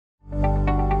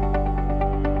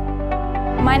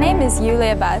My name is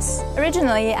Yulia Bas.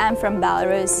 Originally, I'm from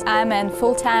Belarus. I'm a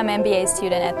full-time MBA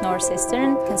student at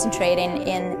Northeastern, concentrating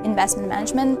in investment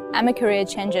management. I'm a career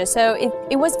changer, so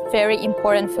it was very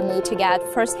important for me to get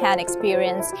first-hand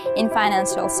experience in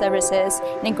financial services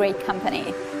in a great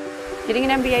company. Getting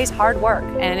an MBA is hard work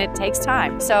and it takes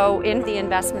time. So in the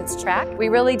investments track, we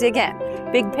really dig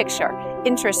in. Big picture,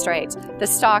 interest rates, the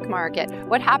stock market,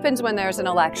 what happens when there's an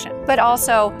election, but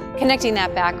also connecting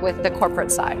that back with the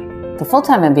corporate side. The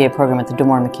full-time MBA program at the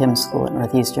DeMoore-McKim School at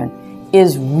Northeastern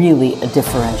is really a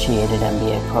differentiated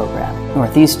MBA program.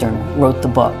 Northeastern wrote the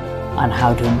book on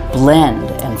how to blend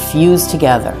and fuse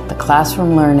together the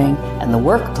classroom learning and the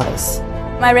workplace.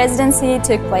 My residency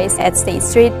took place at State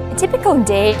Street. A typical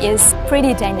day is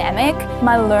pretty dynamic.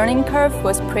 My learning curve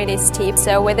was pretty steep,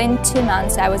 so within 2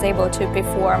 months I was able to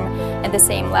perform at the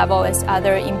same level as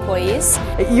other employees.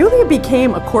 Yulia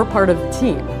became a core part of the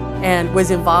team and was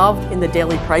involved in the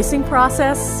daily pricing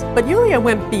process. But Yulia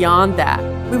went beyond that.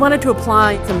 We wanted to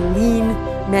apply some lean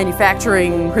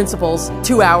manufacturing principles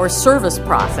to our service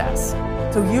process.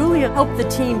 So Yulia helped the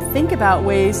team think about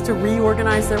ways to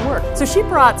reorganize their work. So she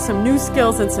brought some new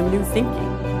skills and some new thinking.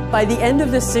 By the end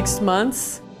of the 6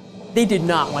 months, they did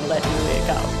not want to let Yulia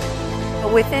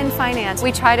go. Within finance,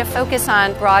 we try to focus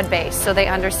on broad base so they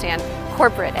understand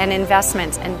corporate and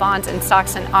investments and bonds and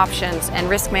stocks and options and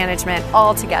risk management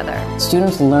all together.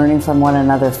 Students learning from one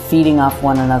another, feeding off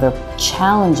one another,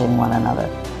 challenging one another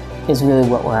is really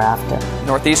what we're after.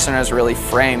 Northeastern has really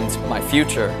framed my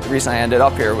future. The reason I ended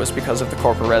up here was because of the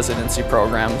corporate residency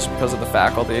programs, because of the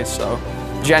faculty, so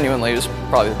genuinely it was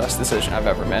probably the best decision I've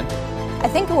ever made. I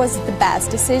think it was the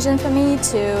best decision for me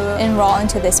to enroll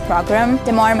into this program.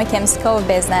 DeMoore-McKim School of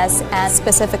Business and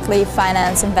specifically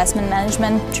Finance Investment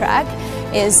Management track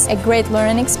is a great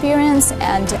learning experience,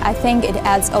 and I think it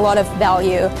adds a lot of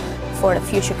value for the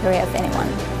future career of anyone.